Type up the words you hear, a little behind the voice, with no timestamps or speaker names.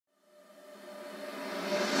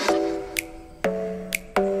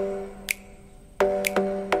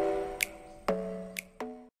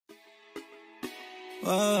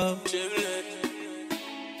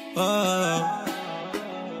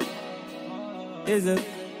Is it?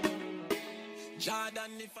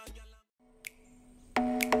 Jadene, if I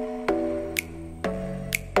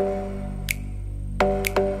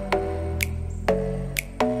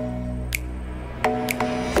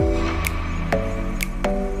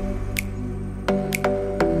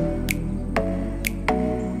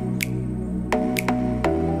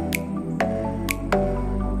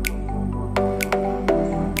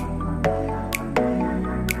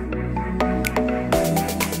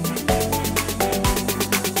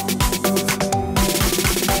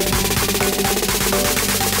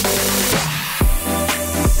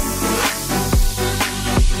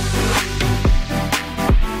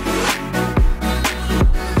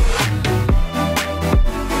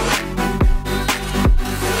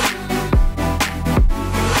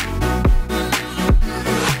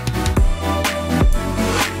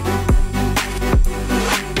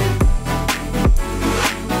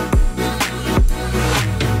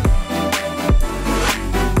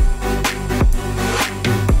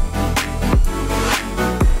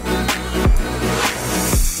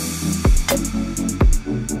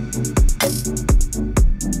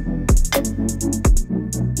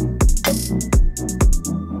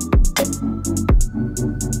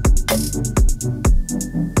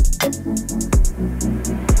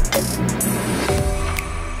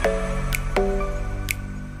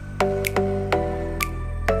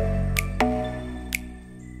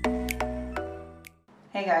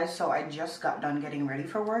Hey guys, so I just got done getting ready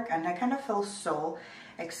for work and I kind of feel so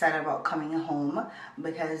excited about coming home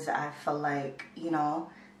because I feel like, you know,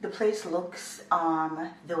 the place looks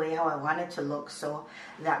the way how I want it to look, so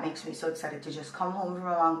that makes me so excited to just come home from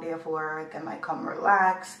a long day of work and like come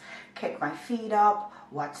relax, kick my feet up,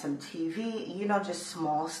 watch some TV, you know, just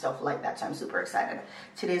small stuff like that. So I'm super excited.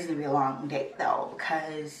 Today's gonna be a long day though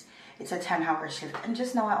because it's a 10-hour shift, and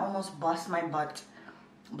just now I almost bust my butt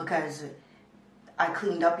because I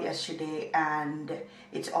cleaned up yesterday and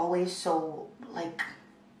it's always so like,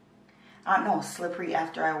 I don't know, slippery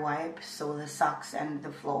after I wipe, so the socks and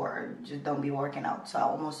the floor just don't be working out. So I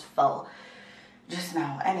almost fell just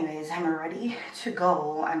now. Anyways, I'm ready to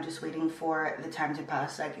go. I'm just waiting for the time to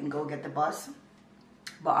pass so I can go get the bus.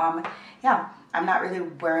 But yeah, I'm not really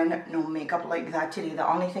wearing no makeup like that today. The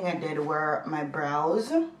only thing I did were my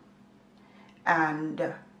brows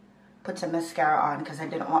and put some mascara on because I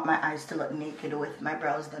didn't want my eyes to look naked with my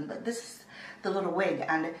brows done. But this is the little wig,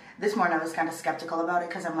 and this morning I was kind of skeptical about it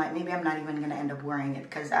because I'm like, maybe I'm not even gonna end up wearing it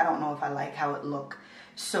because I don't know if I like how it look.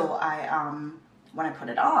 So I when I put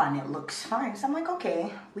it on, it looks fine, so I'm like,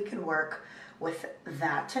 okay, we could work with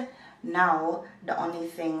that. Now the only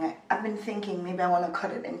thing I've been thinking, maybe I want to cut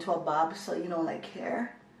it into a bob, so you know, like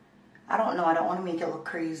hair. I don't know, I don't want to make it look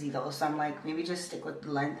crazy though, so I'm like, maybe just stick with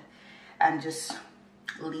the length and just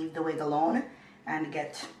leave the wig alone and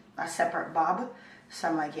get a separate bob. So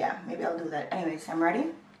I'm like, yeah, maybe I'll do that. Anyways, I'm ready,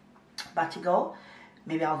 about to go.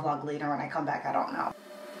 Maybe I'll vlog later when I come back, I don't know.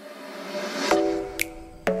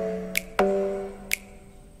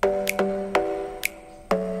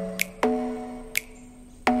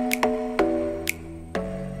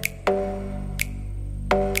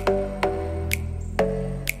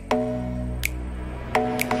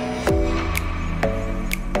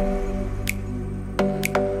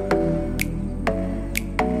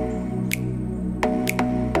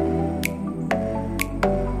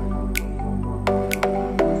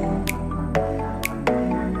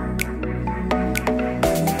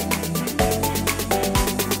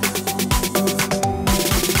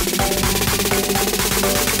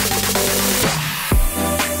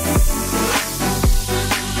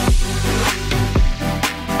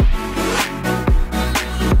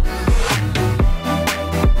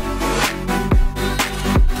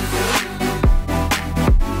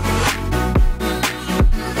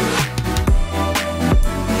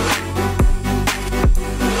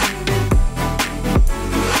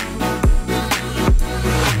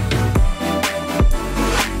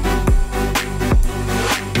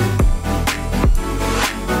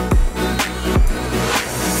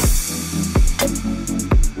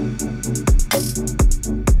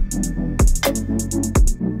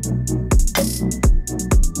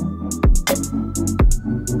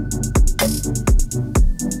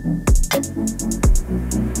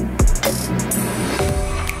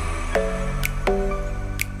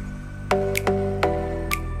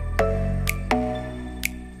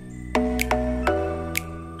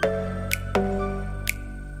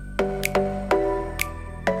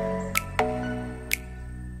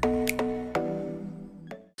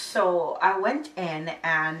 So I went in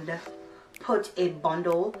and put a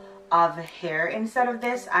bundle of hair. Instead of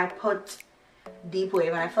this, I put deep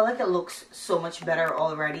wave, and I feel like it looks so much better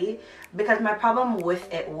already, because my problem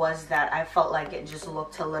with it was that I felt like it just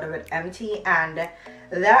looked a little bit empty, and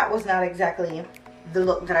that was not exactly the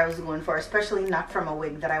look that I was going for, especially not from a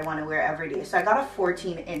wig that I want to wear every day. So I got a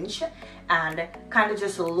 14-inch and kind of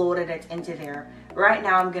just loaded it into there. Right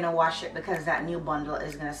now I'm gonna wash it because that new bundle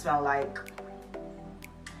is gonna smell like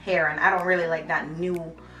hair, and I don't really like that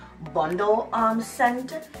new bundle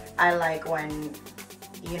scent. I like when,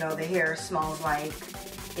 you know, the hair smells like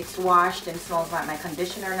it's washed and smells like my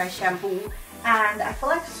conditioner and my shampoo. And I feel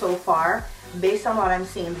like so far, based on what I'm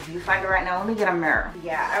seeing in the viewfinder right now, let me get a mirror.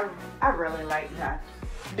 Yeah, I really like that,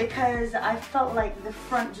 because I felt like the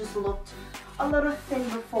front just looked a little thin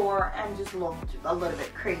before and just looked a little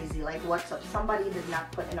bit crazy. Like, what's up? Somebody did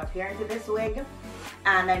not put enough hair into this wig,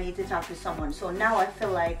 and I need to talk to someone. So now I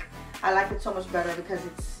feel like I like it so much better because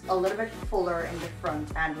it's a little bit fuller in the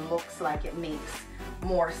front and looks like it makes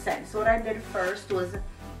more sense. So what I did first was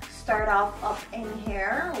start off up in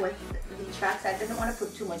here with the tracks. I didn't want to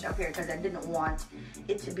put too much up here because I didn't want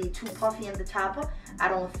it to be too puffy in the top. I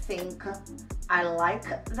don't think I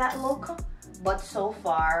like that look, but so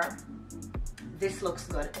far this looks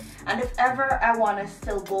good. And if ever I want to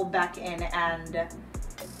still go back in and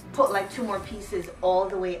put like 2 more pieces all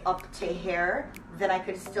the way up to here, then I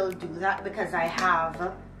could still do that, because I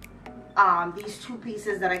have these 2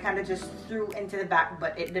 pieces that I kind of just threw into the back,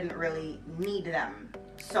 but it didn't really need them.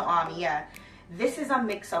 So yeah, this is a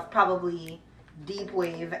mix of probably deep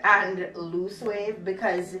wave and loose wave,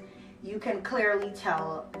 because you can clearly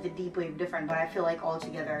tell the deep wave different, but I feel like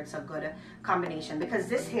altogether it's a good combination, because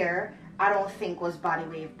this hair I don't think was body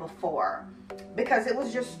wave before, because it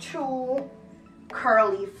was just too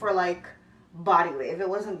curly for like body wave. It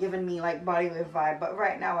wasn't giving me like body wave vibe, but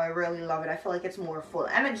right now I really love it. I feel like it's more full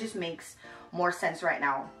and it just makes more sense right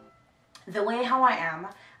now. The way how I am,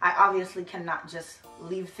 I obviously cannot just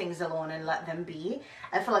leave things alone and let them be.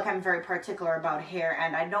 I feel like I'm very particular about hair,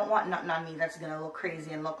 and I don't want nothing on me that's gonna look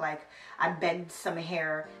crazy and look like I begged some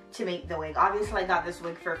hair to make the wig. Obviously I got this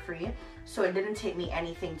wig for free, so it didn't take me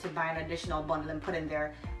anything to buy an additional bundle and put in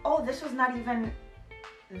there. Oh, this was not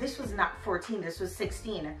 14, this was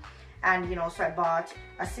 16. And you know, so I bought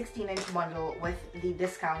a 16-inch bundle with the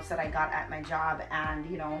discounts that I got at my job, and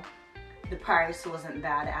you know, the price wasn't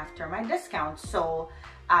bad after my discount, so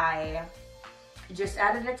I just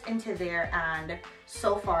added it into there, and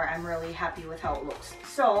so far I'm really happy with how it looks.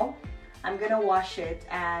 So I'm gonna wash it,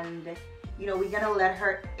 and you know, we're gonna let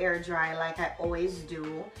her air dry like I always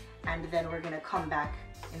do, and then we're gonna come back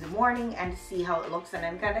in the morning and see how it looks. And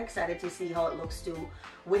I'm kind of excited to see how it looks too,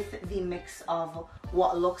 with the mix of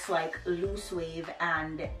what looks like loose wave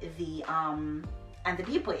and the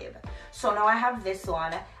deep wave. So now I have this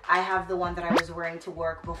one. I have the one that I was wearing to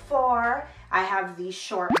work before. I have the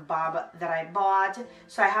short bob that I bought.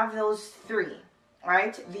 So I have those 3,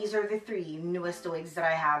 right? These are the 3 newest wigs that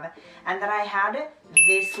I have. And then I had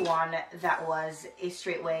this one that was a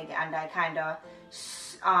straight wig, and I kind of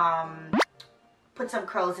put some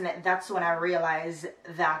curls in it. That's when I realized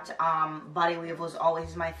that body wave was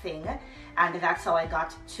always my thing, and that's how I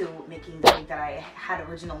got to making the wig that I had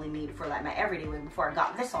originally made for like my everyday wig before I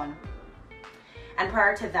got this one. And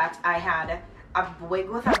prior to that, I had a wig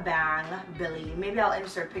with a bang, Billy. Maybe I'll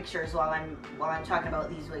insert pictures while I'm talking about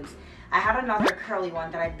these wigs. I had another curly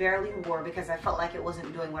one that I barely wore because I felt like it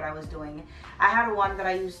wasn't doing what I was doing. I had one that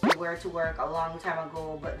I used to wear to work a long time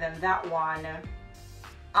ago, but then that one,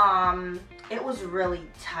 it was really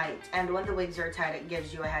tight, and when the wigs are tight, it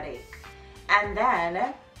gives you a headache. And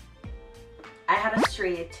then I had a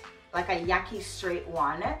straight, like a yaki straight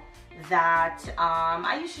one that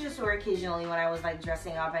I used to just wear occasionally when I was like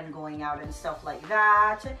dressing up and going out and stuff like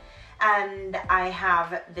that. And I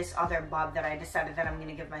have this other bob that I decided that I'm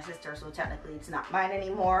gonna give my sister, so technically it's not mine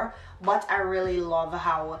anymore, but I really love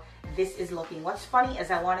how this is looking. What's funny is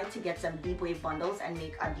I wanted to get some deep wave bundles and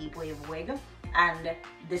make a deep wave wig, and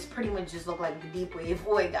this pretty much just looked like the deep wave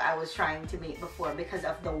wig I was trying to make before because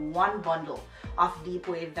of the one bundle of deep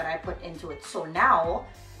wave that I put into it. So now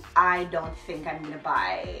I don't think I'm gonna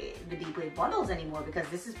buy the deep wave bundles anymore because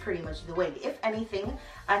this is pretty much the wig. If anything,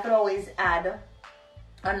 I could always add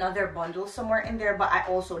another bundle somewhere in there, but I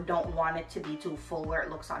also don't want it to be too full where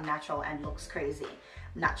it looks unnatural and looks crazy.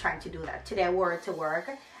 I'm not trying to do that. Today I wore it to work,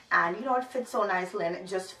 and you know, it fits so nicely and it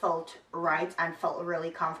just felt right and felt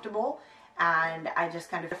really comfortable. And I just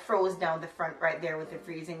kind of froze down the front right there with the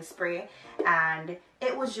freezing spray, and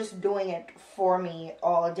it was just doing it for me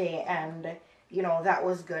all day, and you know, that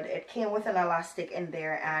was good. It came with an elastic in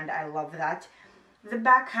there, and I love that. The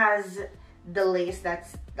back has the lace,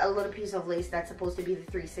 that's a little piece of lace that's supposed to be the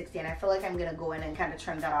 360, and I feel like I'm gonna go in and kind of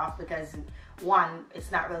trim that off because one,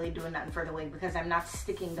 it's not really doing nothing for the wig because I'm not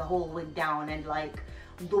sticking the whole wig down and like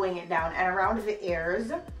gluing it down. And around the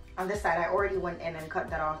ears on this side, I already went in and cut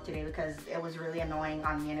that off today because it was really annoying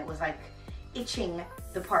on me and it was like itching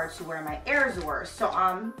the parts where my ears were. So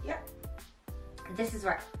yeah, this is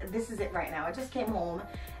it right now. I just came home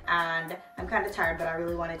and I'm kind of tired, but I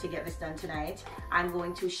really wanted to get this done tonight. I'm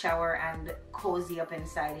going to shower and cozy up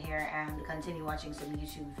inside here and continue watching some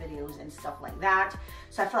YouTube videos and stuff like that.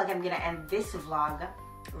 So I feel like I'm gonna end this vlog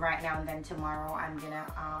right now, and then tomorrow I'm gonna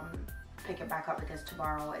pick it back up because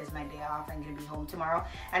tomorrow is my day off. I'm gonna be home tomorrow,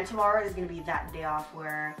 and tomorrow is gonna be that day off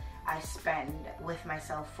where I spend with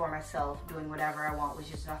myself, for myself, doing whatever I want,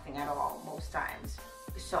 which is nothing at all most times.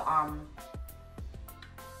 So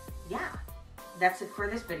yeah, that's it for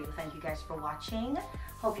this video. Thank you guys for watching.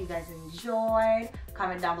 Hope you guys enjoyed.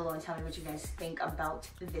 Comment down below and tell me what you guys think about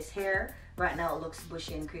this hair. Right now it looks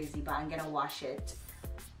bushy and crazy, but I'm gonna wash it.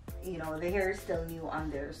 You know, the hair is still new on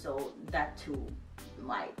there, so that too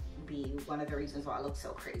might be one of the reasons why it looks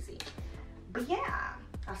so crazy. But yeah,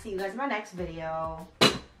 I'll see you guys in my next video.